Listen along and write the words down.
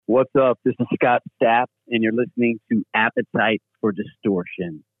What's up? This is Scott Stapp, and you're listening to Appetite for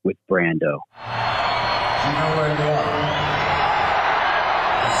Distortion with Brando. You know where you are.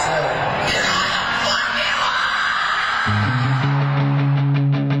 I said, get on the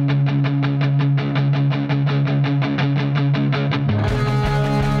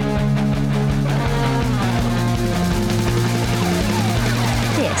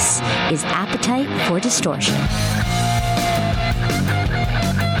formula. This is Appetite for Distortion.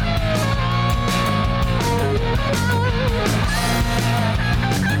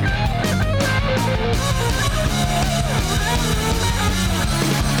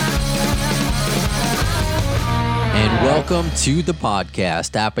 Welcome to the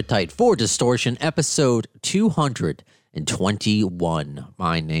podcast, Appetite for Distortion, episode 221.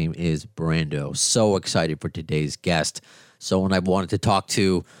 My name is Brando. So excited for today's guest. Someone I've wanted to talk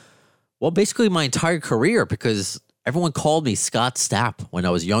to, well, basically my entire career, because everyone called me Scott Stapp when I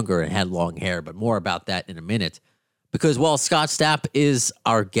was younger and had long hair, but more about that in a minute. Because, well, Scott Stapp is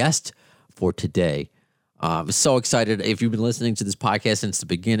our guest for today. I'm so excited. If you've been listening to this podcast since the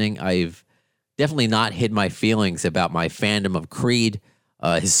beginning, I've definitely not hid my feelings about my fandom of Creed.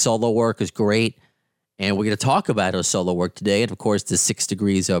 His solo work is great, and we're going to talk about his solo work today, and of course, the 6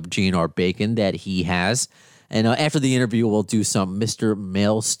 Degrees of G.N.R. Bacon that he has. And after the interview, we'll do some Mr.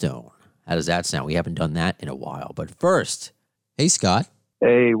 Maelstone. How does that sound? We haven't done that in a while. But first, hey, Scott.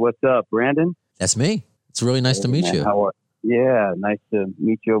 Hey, what's up, Brandon? That's me. It's really nice to meet you. Yeah, nice to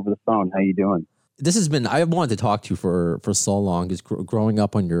meet you over the phone. How you doing? This has been, I wanted to talk to you for so long, because growing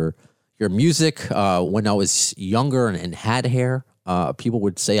up on your music, when I was younger and had hair, people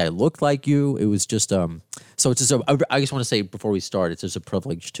would say I looked like you. It was just, so it's just, I just want to say before we start, it's just a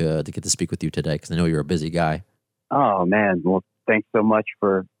privilege to get to speak with you today, because I know you're a busy guy. Oh, man. Well, thanks so much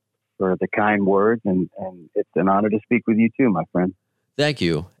for the kind words, and it's an honor to speak with you too, my friend. Thank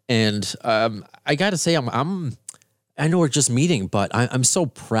you. And I got to say, I know we're just meeting, but I'm so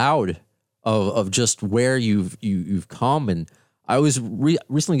proud of just where you've come. And I was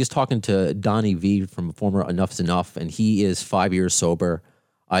recently just talking to Donnie V from former Enough's Enough, and he is 5 years sober.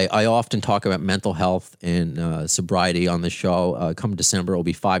 I often talk about mental health and sobriety on the show. Come December, it'll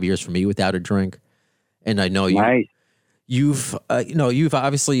be 5 years for me without a drink. And I know you've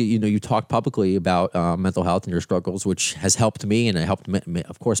obviously, you talk publicly about mental health and your struggles, which has helped me, and it helped,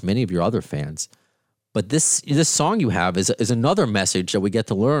 of course, many of your other fans. But this song you have is another message that we get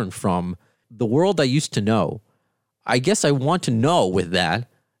to learn from the world I used to know. I guess I want to know with that,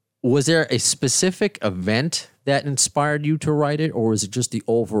 was there a specific event that inspired you to write it, or was it just the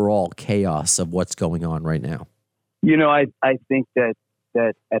overall chaos of what's going on right now? I think that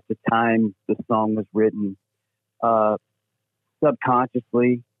at the time the song was written,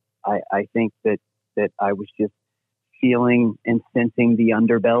 subconsciously, I think that I was just feeling and sensing the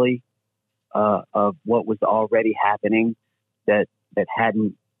underbelly of what was already happening that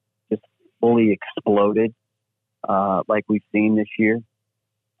hadn't just fully exploded. Like we've seen this year.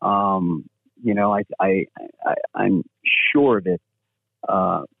 I'm sure that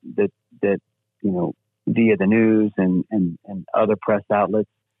via the news and other press outlets,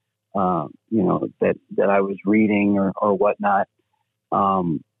 that I was reading or whatnot,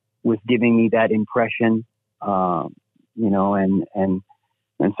 was giving me that impression, and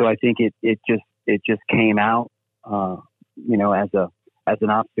so I think it just came out, as an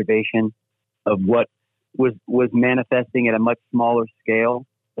observation of what was manifesting at a much smaller scale,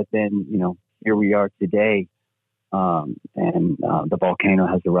 but then, here we are today, and the volcano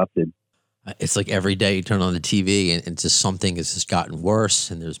has erupted. It's like every day you turn on the TV and just something has just gotten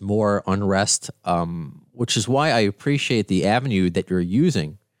worse, and there's more unrest, which is why I appreciate the avenue that you're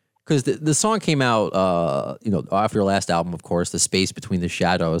using, because the song came out, off your last album, of course, The Space Between the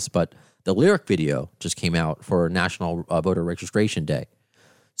Shadows, but the lyric video just came out for National Voter Registration Day.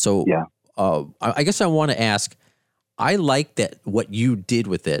 So yeah. I guess I want to ask, I like that what you did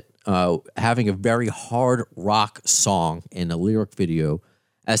with it, having a very hard rock song in a lyric video,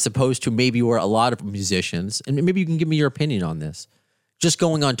 as opposed to maybe where a lot of musicians, and maybe you can give me your opinion on this, just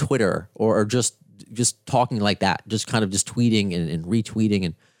going on Twitter or just talking like that, just kind of just tweeting and retweeting,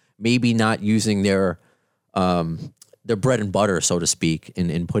 and maybe not using their bread and butter, so to speak,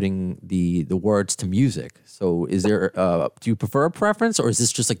 in putting the words to music. So is there, do you prefer a preference, or is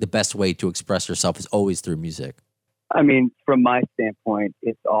this just like the best way to express yourself is always through music? I mean, from my standpoint,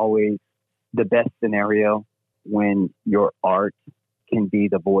 it's always the best scenario when your art can be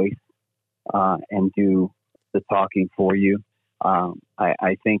the voice and do the talking for you.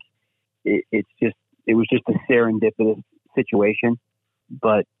 I think it was just a serendipitous situation,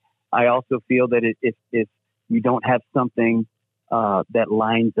 but I also feel that if you don't have something that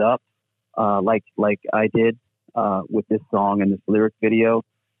lines up like I did with this song and this lyric video,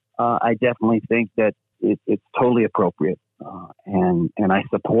 I definitely think that it's totally appropriate, and I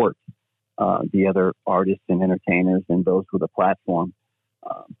support the other artists and entertainers and those with a platform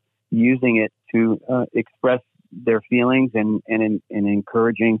using it to express their feelings and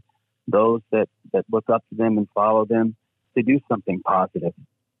encouraging those that look up to them and follow them to do something positive,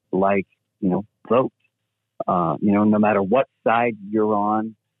 like, vote. No matter what side you're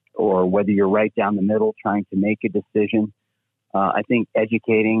on or whether you're right down the middle trying to make a decision, I think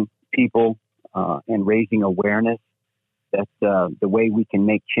educating people and raising awareness that the way we can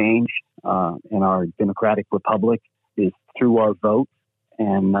make change in our democratic republic is through our vote.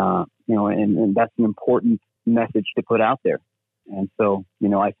 And, and that's an important message to put out there. And so,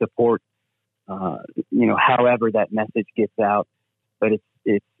 I support, however that message gets out, but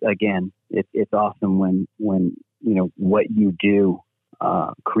it's awesome when what you do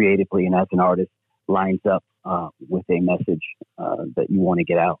creatively and as an artist lines up with a message that you want to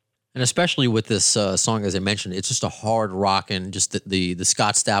get out. And especially with this song, as I mentioned, it's just a hard rock, and just the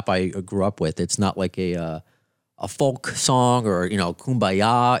Scott Stapp I grew up with. It's not like a folk song or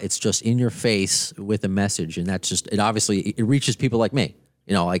kumbaya. It's just in your face with a message, and that's just it reaches people like me.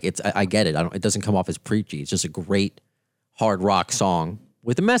 I get it. It doesn't come off as preachy. It's just a great hard rock song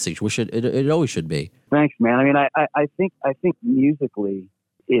with a message, which it always should be. Thanks, man. I mean, I think musically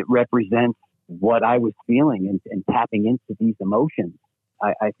it represents what I was feeling and tapping into these emotions.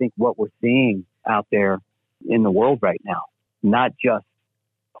 I think what we're seeing out there in the world right now, not just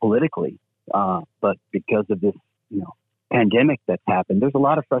politically, but because of this, pandemic that's happened, there's a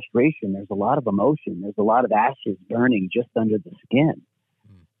lot of frustration. There's a lot of emotion. There's a lot of ashes burning just under the skin.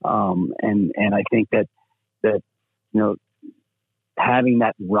 And I think that having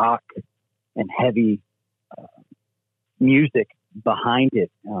that rock and heavy music behind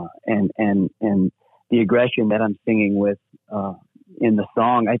it, and the aggression that I'm singing with in the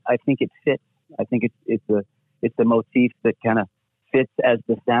song, I think it fits. I think it's a motif that kind of fits as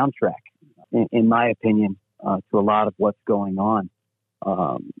the soundtrack, in my opinion, to a lot of what's going on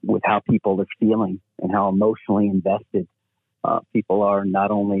with how people are feeling and how emotionally invested people are,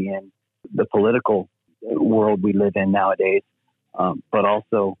 not only in the political world we live in nowadays, but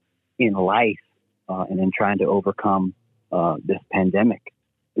also in life and in trying to overcome this pandemic.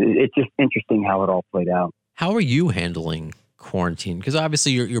 It's just interesting how it all played out. How are you handling quarantine? Because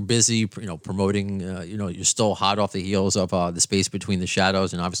obviously you're busy, promoting. You're still hot off the heels of The Space Between the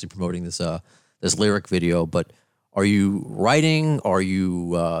Shadows, and obviously promoting this lyric video. But are you writing? Are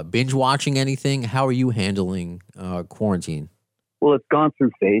you binge watching anything? How are you handling quarantine? Well, it's gone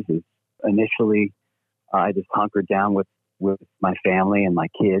through phases. Initially, I just hunkered down with my family and my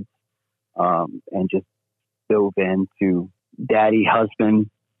kids, and just dove into daddy husband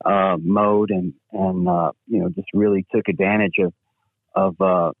mode, and just really took advantage of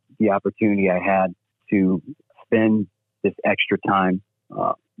the opportunity I had to spend this extra time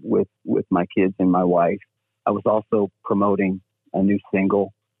with my kids and my wife. I was also promoting a new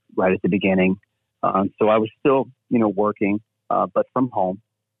single right at the beginning, so I was still working, but from home.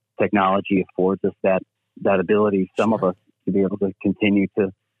 Technology affords us that ability. Some of us to be able to continue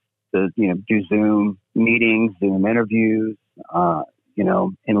to do Zoom meetings, Zoom interviews.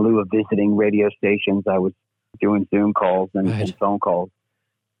 In lieu of visiting radio stations, I was doing Zoom calls and phone calls.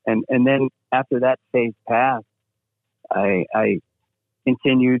 And then after that phase passed, I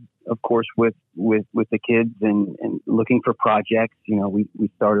continued, of course, with the kids and looking for projects. We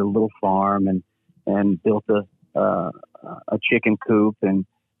started a little farm and built a chicken coop and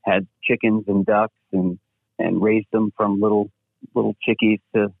had chickens and ducks and raised them from little chickies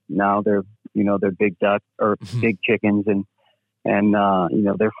to now they're big ducks or big chickens, and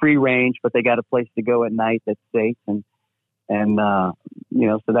they're free range, but they got a place to go at night that's safe. And so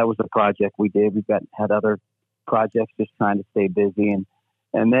that was a project we did. We've had other projects just trying to stay busy.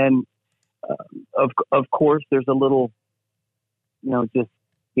 And then, of course, there's a little, just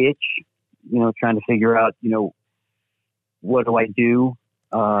itch, trying to figure out, what do I do?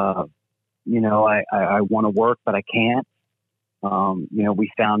 I want to work, but I can't.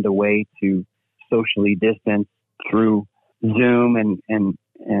 We found a way to socially distance through Zoom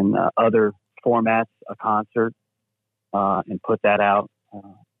and other formats, a concert, and put that out,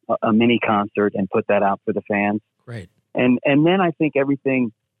 a mini concert, and put that out for the fans. Great. And then I think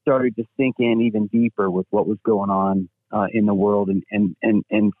everything started to sink in even deeper with what was going on in the world,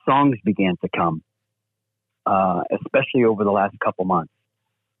 and songs began to come, especially over the last couple months.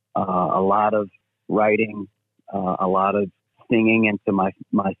 A lot of writing, a lot of singing into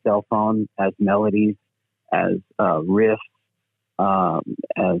my cell phone as melodies, as riffs,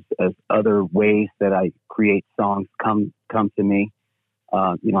 as other ways that I create songs come to me.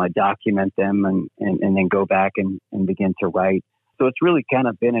 I document them and then go back and begin to write. So it's really kind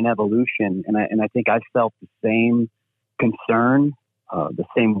of been an evolution. And I think I felt the same concern, the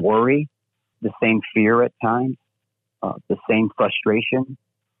same worry, the same fear at times, the same frustration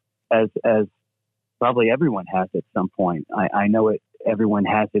as probably everyone has at some point. I know everyone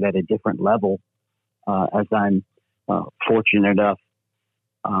has it at a different level, as I'm fortunate enough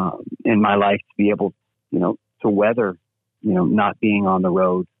in my life to be able, to weather, not being on the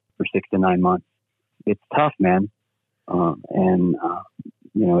road for 6 to 9 months. It's tough, man.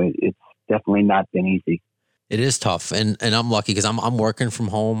 It's definitely not been easy. It is tough, and I'm lucky because I'm working from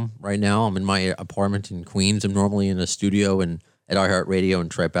home right now. I'm in my apartment in Queens. I'm normally in a studio and at iHeartRadio in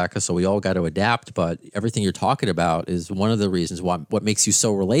Tribeca, so we all got to adapt. But everything you're talking about is one of the reasons what makes you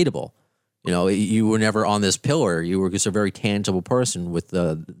so relatable. You were never on this pillar. You were just a very tangible person with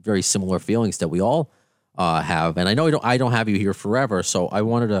very similar feelings that we all have. And I know I don't have you here forever, so I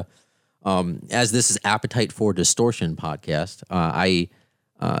wanted to, as this is Appetite for Distortion podcast,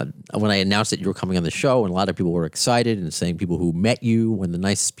 when I announced that you were coming on the show, and a lot of people were excited and saying people who met you were the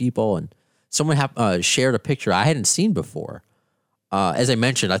nicest people, and someone shared a picture I hadn't seen before. As I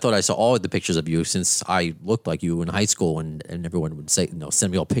mentioned, I thought I saw all of the pictures of you since I looked like you in high school, and everyone would say,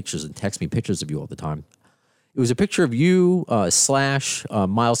 send me all pictures and text me pictures of you all the time. It was a picture of you, Slash,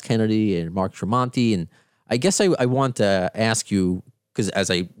 Miles Kennedy, and Mark Tremonti, and I guess I want to ask you, because as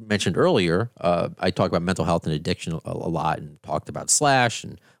I mentioned earlier, I talk about mental health and addiction a lot, and talked about Slash,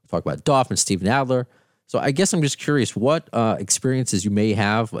 and talked about Duff and Steven Adler. So I guess I'm just curious what experiences you may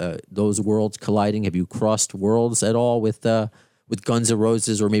have, those worlds colliding. Have you crossed worlds at all with Guns N'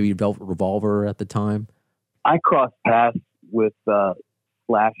 Roses or maybe Velvet Revolver at the time? I crossed paths with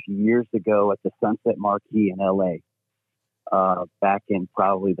Slash years ago at the Sunset Marquee in L.A. Back in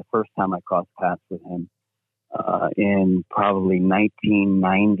probably the first time I crossed paths with him. In probably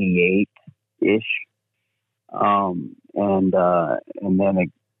 1998-ish. And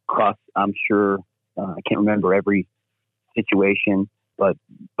then across, I'm sure, I can't remember every situation, but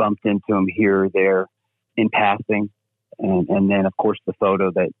bumped into him here or there in passing. And then, of course, the photo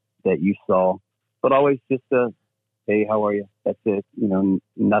that you saw. But always just hey, how are you? That's it.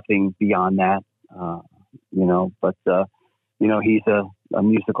 Nothing beyond that. But he's a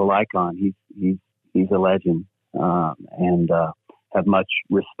musical icon. He's a legend, and have much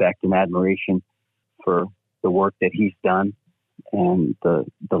respect and admiration for the work that he's done and the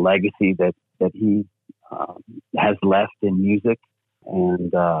legacy that he has left in music.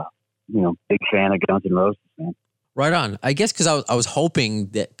 And big fan of Guns N' Roses, man. Right on. I guess because I was hoping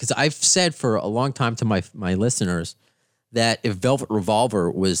that, because I've said for a long time to my listeners that if Velvet Revolver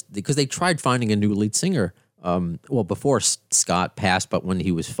was, because they tried finding a new lead singer. Before Scott passed, but when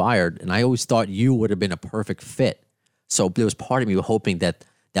he was fired, and I always thought you would have been a perfect fit. So there was part of me hoping that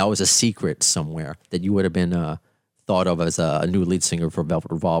was a secret somewhere, that you would have been thought of as a new lead singer for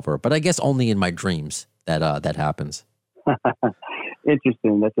Velvet Revolver. But I guess only in my dreams that happens.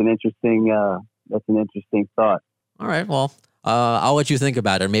 Interesting. That's an interesting thought. All right. Well, I'll let you think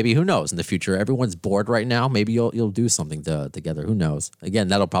about it. Maybe, who knows, in the future, everyone's bored right now. Maybe you'll do something together. Who knows? Again,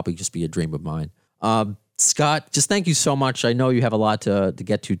 that'll probably just be a dream of mine. Scott, just thank you so much. I know you have a lot to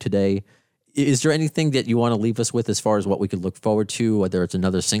get to today. Is there anything that you want to leave us with as far as what we could look forward to, whether it's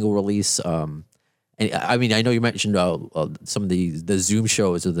another single release? And I mean, I know you mentioned some of the Zoom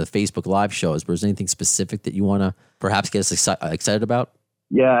shows or the Facebook Live shows, but is there anything specific that you want to perhaps get us excited about?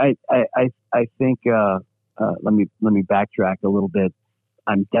 Yeah, I think let me backtrack a little bit.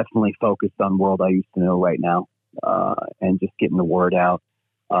 I'm definitely focused on World I Used to Know right now, and just getting the word out.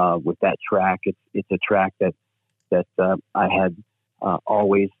 With that track, it's a track that I had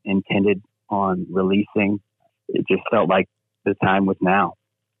always intended on releasing. It just felt like the time was now,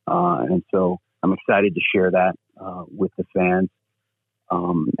 and so I'm excited to share that with the fans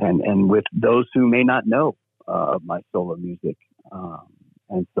and with those who may not know of my solo music.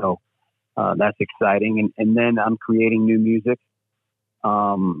 And so that's exciting. And then I'm creating new music,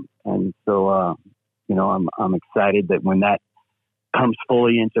 and so I'm excited that when that comes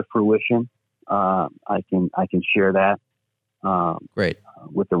fully into fruition, I can share that great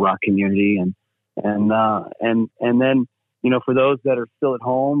with the rock community, and then for those that are still at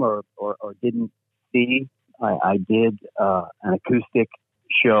home or didn't see, I did an acoustic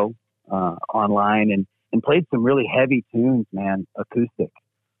show online and played some really heavy tunes, man, acoustic,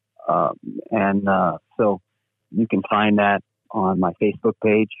 so you can find that on my Facebook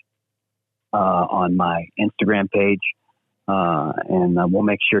page, on my Instagram page. And we'll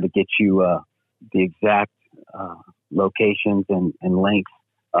make sure to get you the exact locations and links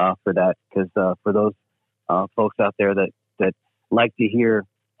for that, because for those folks out there that like to hear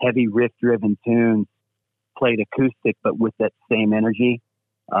heavy riff-driven tunes played acoustic, but with that same energy,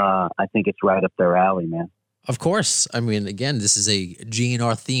 I think it's right up their alley, man. Of course. I mean, again, this is a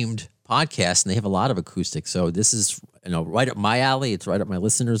GNR themed podcast, and they have a lot of acoustics. So this is, right up my alley. It's right up my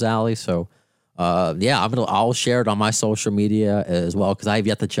listeners' alley. So, I'll share it on my social media as well, because I have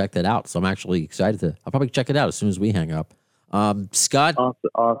yet to check that out. So I'm actually excited I'll probably check it out as soon as we hang up. Scott,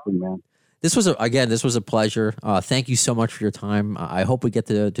 awesome, man. This was a pleasure. Thank you so much for your time. I hope we get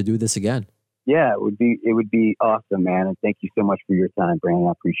to do this again. Yeah, it would be awesome, man. And thank you so much for your time, Brandon.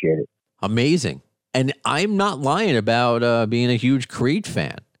 I appreciate it. Amazing. And I'm not lying about being a huge Creed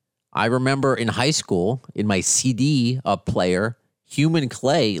fan. I remember in high school, in my CD player, Human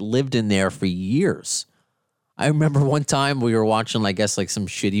Clay lived in there for years. I remember one time we were watching, I guess, like some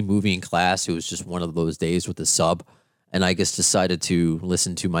shitty movie in class. It was just one of those days with the sub. And I guess decided to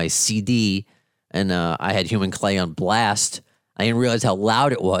listen to my CD, and I had Human Clay on blast. I didn't realize how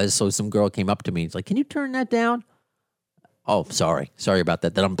loud it was, so some girl came up to me. It's like, "Can you turn that down?" Oh, sorry about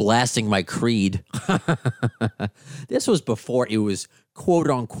that. That I'm blasting my Creed. This was before it was quote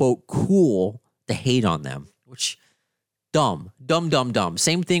unquote cool to hate on them, which dumb.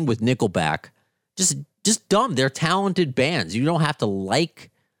 Same thing with Nickelback. Just dumb. They're talented bands. You don't have to like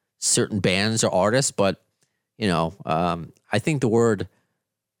certain bands or artists, but I think the word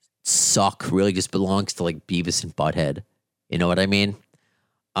suck really just belongs to like Beavis and Butthead. You know what I mean?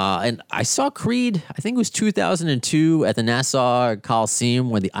 And I saw Creed, I think it was 2002 at the Nassau Coliseum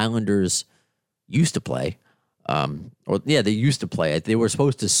when the Islanders used to play. They used to play. They were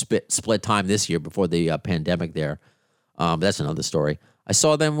supposed to split time this year before the pandemic there. That's another story. I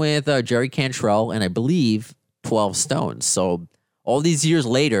saw them with Jerry Cantrell and I believe 12 Stones. So all these years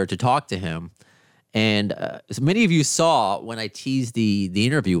later to talk to him, and as many of you saw when I teased the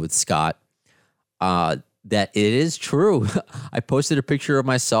interview with Scott, that it is true. I posted a picture of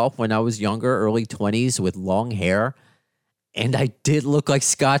myself when I was younger, early 20s with long hair, and I did look like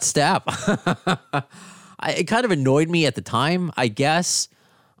Scott Stapp. It kind of annoyed me at the time, I guess.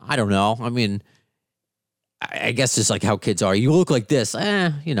 I don't know. I mean, I guess it's like how kids are. You look like this,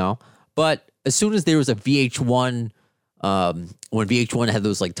 But as soon as there was a VH1, when VH1 had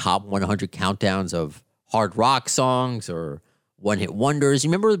those like top 100 countdowns of hard rock songs or one-hit wonders, you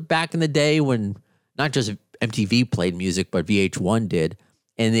remember back in the day when not just MTV played music, but VH1 did,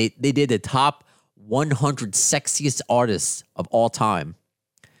 and they did the top 100 sexiest artists of all time.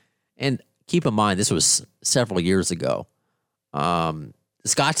 And keep in mind, this was several years ago.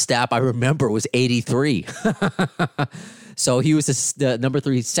 Scott Stapp, I remember, was 83. So he was the number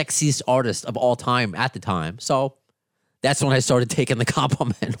 3 sexiest artist of all time at the time. So that's when I started taking the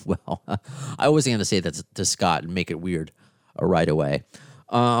compliment. Well, I wasn't going to say that to Scott and make it weird right away.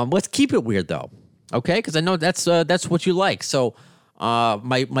 Let's keep it weird, though. Okay? Because I know that's what you like. So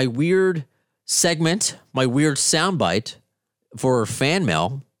my weird segment, my weird soundbite for fan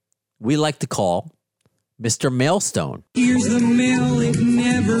mail, we like to call Mr. Mailstone. Here's the mail, it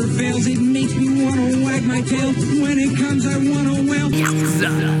never fails. It makes me want to wag my tail. When it comes, I want to wail.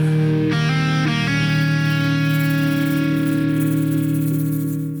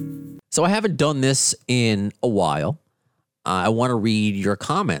 So I haven't done this in a while. I want to read your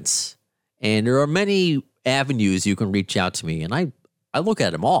comments. And there are many avenues you can reach out to me, and I look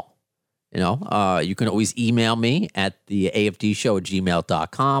at them all. You can always email me at the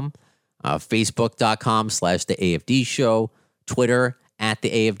afdshow@gmail.com. Facebook.com/the AFD Show, Twitter @the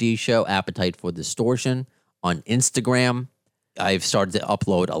AFD Show, Appetite for Distortion. On Instagram, I've started to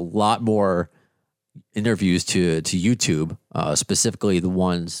upload a lot more interviews to YouTube, specifically the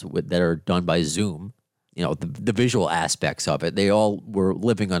ones that are done by Zoom. The visual aspects of it. They all were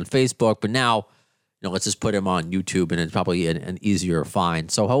living on Facebook, but now, let's just put them on YouTube, and it's probably an easier find.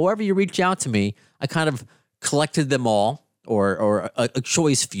 So however you reach out to me, I kind of collected them all, or a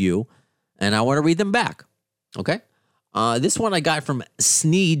choice few, and I want to read them back. Okay? This one I got from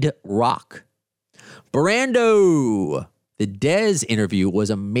Sneed Rock. Brando, the Dez interview was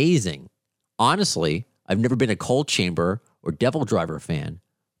amazing. Honestly, I've never been a Cold Chamber or Devil Driver fan,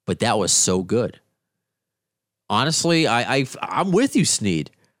 but that was so good. Honestly, I'm with you, Sneed.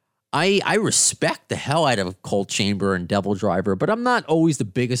 I respect the hell out of Cold Chamber and Devil Driver, but I'm not always the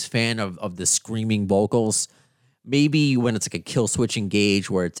biggest fan of the screaming vocals. Maybe when it's like a Kill Switch Engage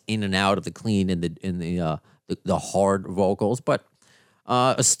where it's in and out of the clean and the hard vocals, but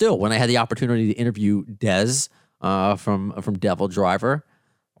still, when I had the opportunity to interview Dez from Devil Driver,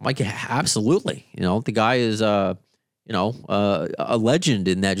 I'm like, yeah, absolutely. The guy is a legend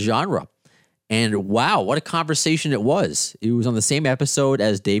in that genre. And wow, what a conversation it was. It was on the same episode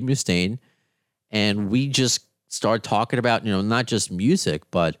as Dave Mustaine. And we just started talking about, not just music,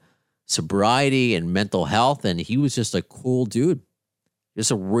 but sobriety and mental health. And he was just a cool dude.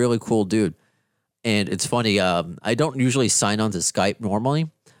 Just a really cool dude. And it's funny, I don't usually sign on to Skype normally,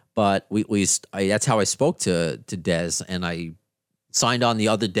 but that's how I spoke to Des, and I signed on the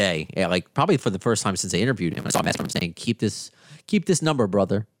other day, like probably for the first time since I interviewed him. I saw a message from him saying, keep this number,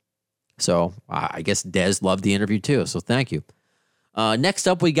 brother. So I guess Des loved the interview too, so thank you. Next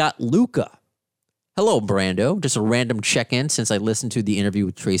up, we got Luca. Hello, Brando. Just a random check-in since I listened to the interview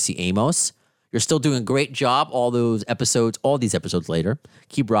with Tracy Amos. You're still doing a great job all these episodes later.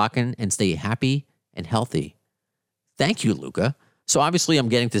 Keep rocking and stay happy and healthy. Thank you, Luca. So obviously I'm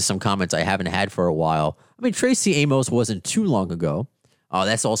getting to some comments I haven't had for a while. I mean, Tracy Amos wasn't too long ago.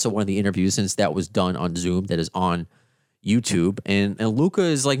 That's also one of the interviews since that was done on Zoom that is on YouTube. And Luca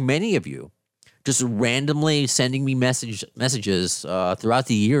is like many of you, just randomly sending me messages throughout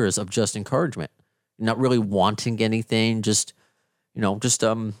the years of just encouragement. Not really wanting anything, just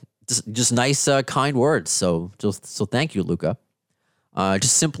nice, kind words. So thank you, Luca.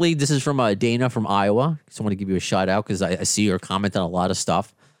 Just simply, this is from Dana from Iowa. Just want to give you a shout out because I see your comment on a lot of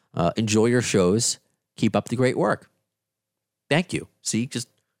stuff. Enjoy your shows. Keep up the great work. Thank you. See, just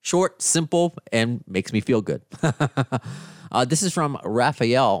short, simple, and makes me feel good. This is from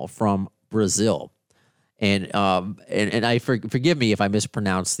Rafael from Brazil, and I forgive me if I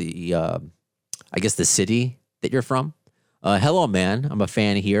mispronounce the the city that you're from. Hello, man. I'm a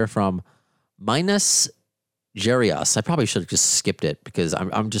fan here from Minas Gerais. I probably should have just skipped it because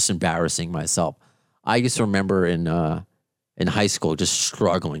I'm just embarrassing myself. I used to remember in high school just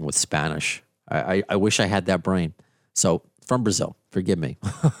struggling with Spanish. I wish I had that brain. So from Brazil, forgive me.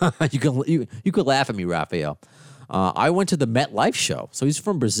 You could laugh at me, Raphael. I went to the MetLife show. So he's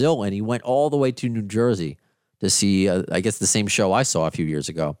from Brazil and he went all the way to New Jersey to see the same show I saw a few years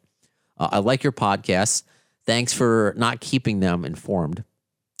ago. I like your podcasts. Thanks for not keeping them informed.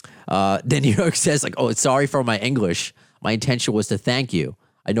 Then New York says, sorry for my English. My intention was to thank you.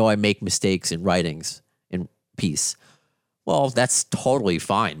 I know I make mistakes in writings in peace. Well, that's totally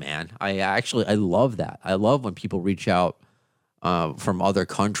fine, man. I love that. I love when people reach out from other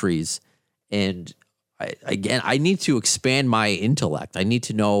countries. And I need to expand my intellect. I need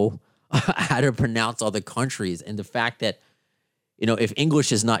to know how to pronounce other countries. And the fact that, if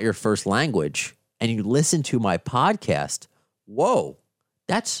English is not your first language and you listen to my podcast, whoa,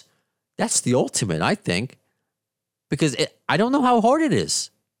 that's the ultimate, I think, because I don't know how hard it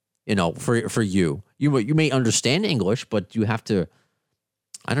is, for you. You may understand English, but you have to,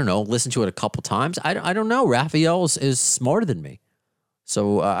 listen to it a couple times. I don't know. Raphael is smarter than me.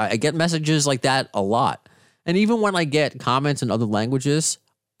 So I get messages like that a lot. And even when I get comments in other languages,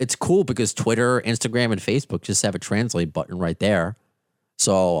 it's cool because Twitter, Instagram, and Facebook just have a translate button right there.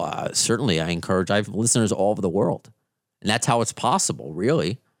 So certainly I have listeners all over the world. And that's how it's possible,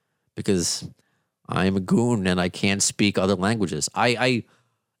 really, because I'm a goon and I can't speak other languages. I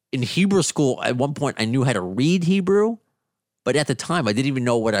in Hebrew school, at one point, I knew how to read Hebrew, but at the time, I didn't even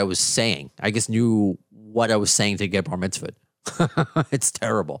know what I was saying. I just knew what I was saying to get bar mitzvah. It's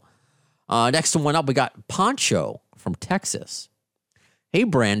terrible. Next one up, we got Poncho from Texas. Hey,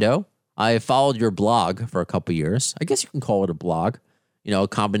 Brando. I followed your blog for a couple years. I guess you can call it a blog. A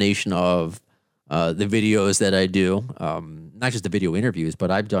combination of the videos that I do, not just the video interviews,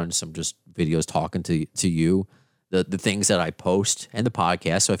 but I've done some just videos talking to you, the things that I post, and the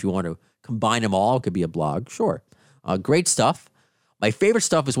podcast. So if you want to combine them all, it could be a blog. Sure. Great stuff. My favorite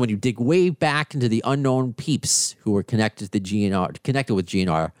stuff is when you dig way back into the unknown peeps who were connected with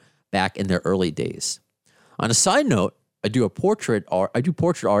GNR back in their early days. On a side note, I do portrait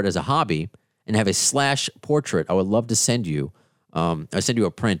art as a hobby and have a slash portrait I would love to send you. I'll send you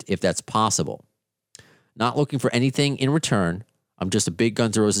a print if that's possible. Not looking for anything in return. I'm just a big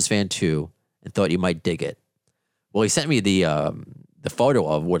Guns N' Roses fan too and thought you might dig it. Well, he sent me the photo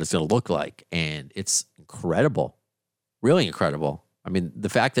of what it's going to look like, and it's incredible. Really incredible. I mean, the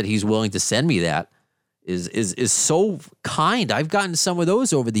fact that he's willing to send me that is so kind. I've gotten some of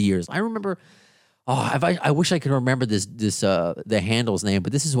those over the years. I remember, I wish I could remember the handle's name,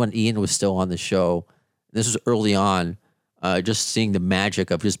 but this is when Ian was still on the show. This was early on. Just seeing the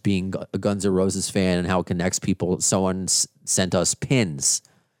magic of just being a Guns N' Roses fan and how it connects people. Someone sent us pins,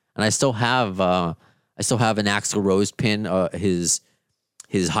 and I still have an Axl Rose pin.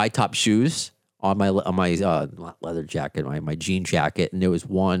 His high top shoes on my leather jacket, my jean jacket, and there was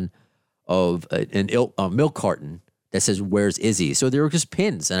one of a milk carton that says "Where's Izzy?" So there were just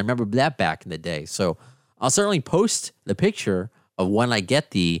pins, and I remember that back in the day. So I'll certainly post the picture of when I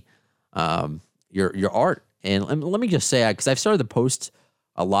get the your art. And let me just say, because I've started to post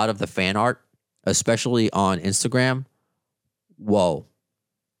a lot of the fan art, especially on Instagram. Whoa.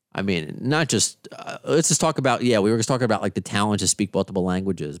 I mean, not just, let's just talk about, we were just talking about like the talent to speak multiple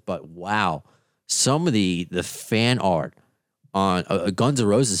languages, but wow, some of the fan art on Guns N'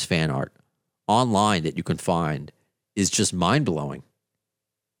 Roses fan art online that you can find is just mind blowing.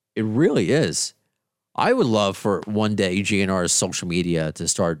 It really is. I would love for one day GNR's social media to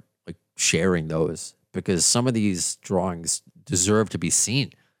start like sharing those, because some of these drawings deserve to be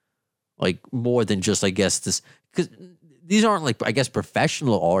seen, like more than just, I guess, this, because these aren't like, I guess,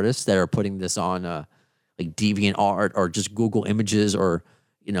 professional artists that are putting this on like DeviantArt or just Google Images, or,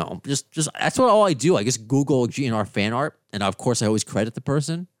 you know, just that's what all I do. I just Google GNR fan art, and of course I always credit the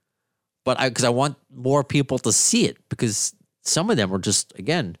person, but because I want more people to see it, because some of them are just,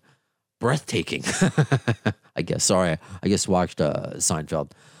 again, breathtaking. I guess. Sorry, I just watched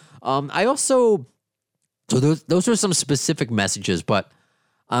Seinfeld. I also, so those are some specific messages, but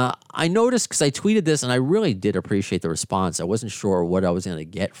I noticed, because I tweeted this and I really did appreciate the response. I wasn't sure what I was going to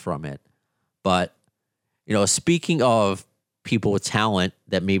get from it, but, you know, speaking of people with talent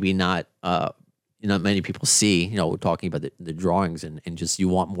that maybe not, many people see, you know, we're talking about the drawings and just you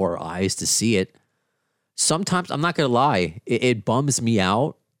want more eyes to see it. Sometimes, I'm not going to lie, it bums me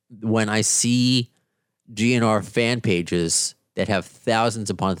out when I see GNR fan pages that have thousands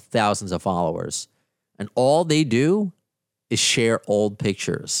upon thousands of followers, and all they do is share old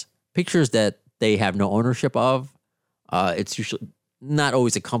pictures that they have no ownership of. It's usually not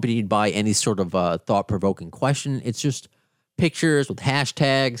always accompanied by any sort of thought-provoking question. It's just pictures with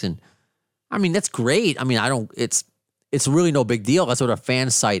hashtags, and I mean, that's great. I mean, it's really no big deal. That's what a fan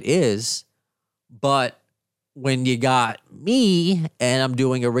site is. But when you got me and I'm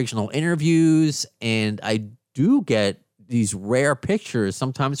doing original interviews, and I do get these rare pictures,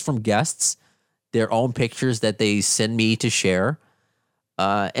 sometimes from guests, their own pictures that they send me to share.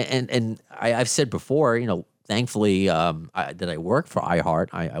 And I've said before, you know, thankfully that I work for iHeart.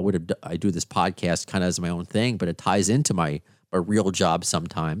 I do this podcast kind of as my own thing, but it ties into my real job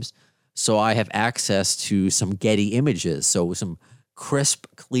sometimes. So I have access to some Getty images. So some crisp,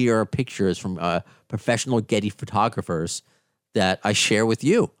 clear pictures from professional Getty photographers that I share with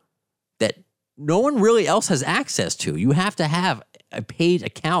you that no one really else has access to. You have to have a paid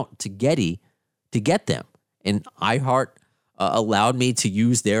account to Getty to get them. And iHeart allowed me to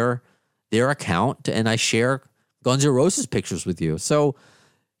use their account, and I share Guns N' Roses pictures with you. So,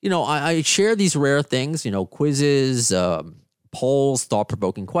 you know, I share these rare things, you know, quizzes, polls,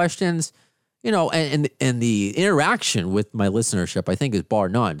 thought-provoking questions, you know, and the interaction with my listenership, I think, is bar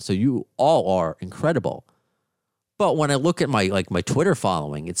none. So you all are incredible. But when I look at my Twitter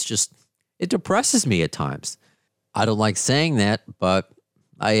following, it depresses me at times. I don't like saying that, but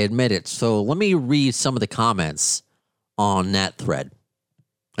I admit it. So let me read some of the comments on that thread.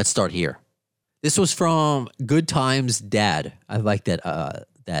 Let's start here. This was from Good Times Dad. I like that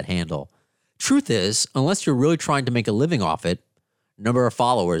handle. Truth is, unless you're really trying to make a living off it, number of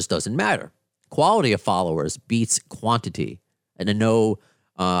followers doesn't matter. Quality of followers beats quantity. And I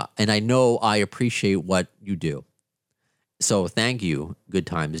know I appreciate what you do. So thank you, Good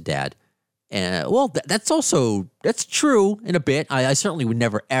Times Dad. And well, that's true in a bit. I certainly would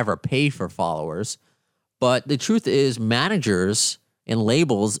never ever pay for followers, but the truth is, managers and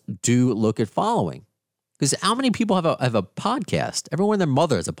labels do look at following, because how many people have a podcast? Everyone and their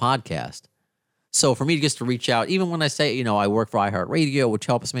mother has a podcast. So for me to just to reach out, even when I say, you know, I work for iHeartRadio, which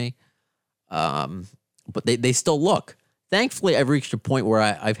helps me, but they still look. Thankfully, I've reached a point where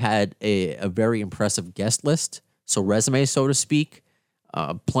I've had a very impressive guest list, so resume, so to speak.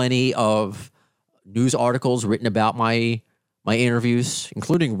 Plenty of news articles written about my interviews,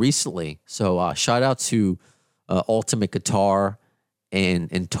 including recently. So shout out to Ultimate Guitar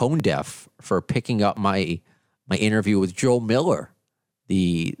and Tone Deaf for picking up my interview with Joe Miller,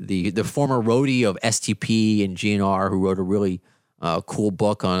 the former roadie of STP and GNR, who wrote a really cool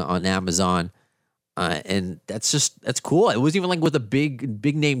book on Amazon. And that's cool. It was even like with a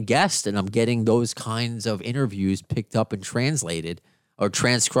big name guest, and I'm getting those kinds of interviews picked up and translated, or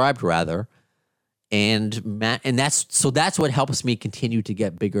transcribed rather. And that's what helps me continue to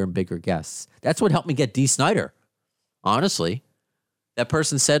get bigger and bigger guests. That's what helped me get Dee Snider. Honestly, that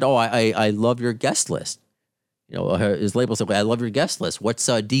person said, "Oh, I love your guest list." You know, his label said, "I love your guest list. What's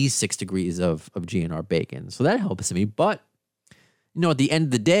Dee's 6 degrees of GNR bacon?" So that helps me. But you know, at the end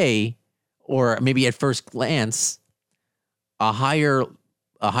of the day, or maybe at first glance, a higher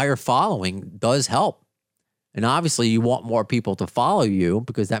following does help. And obviously, you want more people to follow you,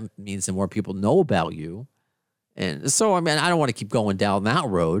 because that means that more people know about you. And so, I mean, I don't want to keep going down that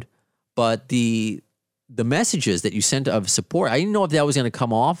road, but the messages that you sent of support, I didn't know if that was going to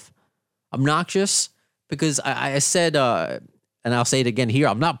come off obnoxious, because I said, and I'll say it again here,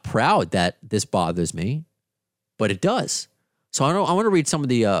 I'm not proud that this bothers me, but it does. So I want to read some of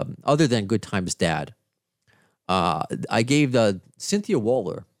the, other than Good Times Dad. I gave Cynthia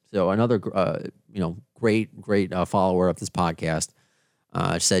Waller, so another, great follower of this podcast,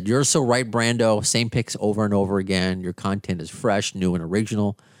 said, "You're so right, Brando. Same picks over and over again. Your content is fresh, new, and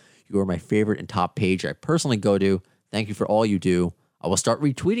original. You are my favorite and top page I personally go to. Thank you for all you do. I will start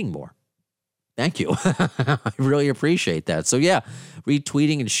retweeting more." Thank you. I really appreciate that. So yeah,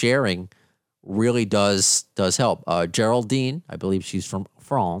 retweeting and sharing really does help. Geraldine, I believe she's from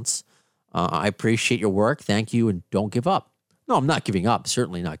France. I appreciate your work. Thank you, and don't give up. No, I'm not giving up.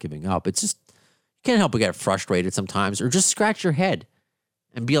 Certainly not giving up. It's just, you can't help but get frustrated sometimes, or just scratch your head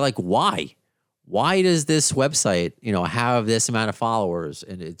and be like, why? Why does this website, have this amount of followers?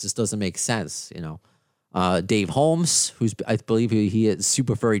 And it just doesn't make sense, Dave Holmes, I believe he is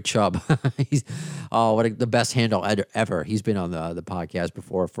Super Furry Chub. He's the best handle ever. He's been on the podcast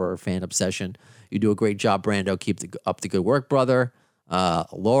before for Fan Obsession. You do a great job, Brando. Keep up the good work, brother.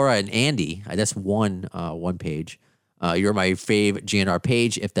 Laura and Andy, that's one page. You're my fave GNR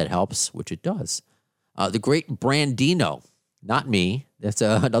page, if that helps, which it does. The great Brandino, not me. That's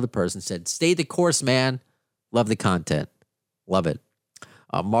another person, said, "Stay the course, man. Love the content. Love it."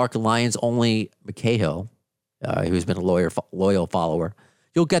 Mark Lyons Only McCahill, who's been a loyal follower.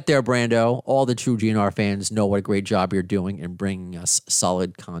 "You'll get there, Brando. All the true GNR fans know what a great job you're doing in bringing us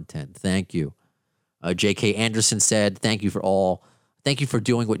solid content. Thank you." J.K. Anderson said, "Thank you for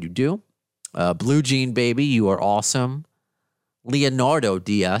doing what you do." Blue Jean Baby, you are awesome. Leonardo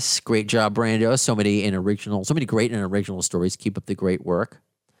DS, great job, Brando. So many great and original stories. Keep up the great work.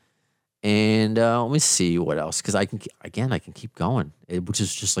 And let me see what else, because I can keep going, which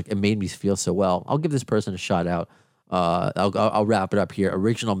is just like, it made me feel so well. I'll give this person a shout out. I'll wrap it up here.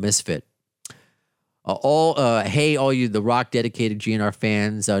 Original Misfit. Hey, all you The Rock dedicated GNR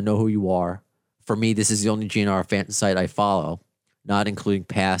fans, know who you are. For me, this is the only GNR fan site I follow, not including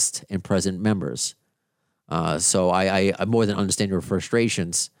past and present members. So I more than understand your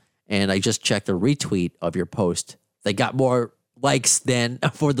frustrations. And I just checked the retweet of your post. They got more likes than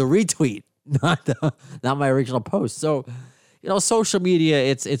for the retweet, not my original post. So, social media,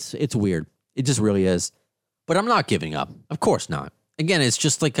 it's weird. It just really is. But I'm not giving up. Of course not. Again, it's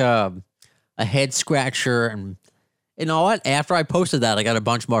just like a head scratcher. And you know what? After I posted that, I got a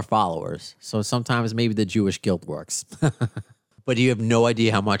bunch more followers. So sometimes maybe the Jewish guilt works. But you have no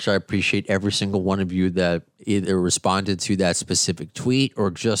idea how much I appreciate every single one of you that either responded to that specific tweet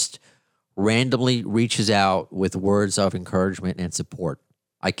or just randomly reaches out with words of encouragement and support.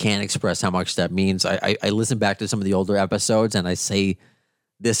 I can't express how much that means. I listen back to some of the older episodes and I say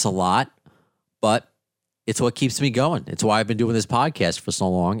this a lot, but it's what keeps me going. It's why I've been doing this podcast for so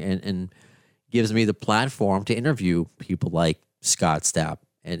long, and gives me the platform to interview people like Scott Stapp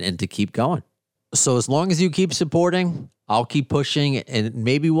and to keep going. So as long as you keep supporting, I'll keep pushing, and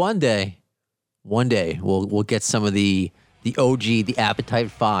maybe one day we'll get some of the OG, the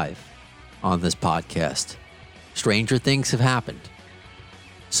Appetite 5 on this podcast. Stranger things have happened.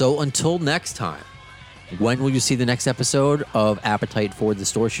 So until next time, when will you see the next episode of Appetite for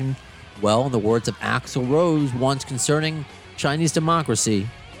Distortion? Well, in the words of Axl Rose once concerning Chinese democracy,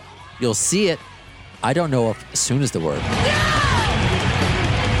 you'll see it. I don't know if soon is the word.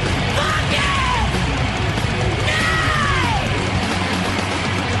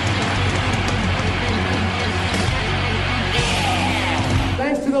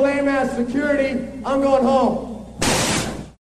 Thanks to the lame ass security, I'm going home.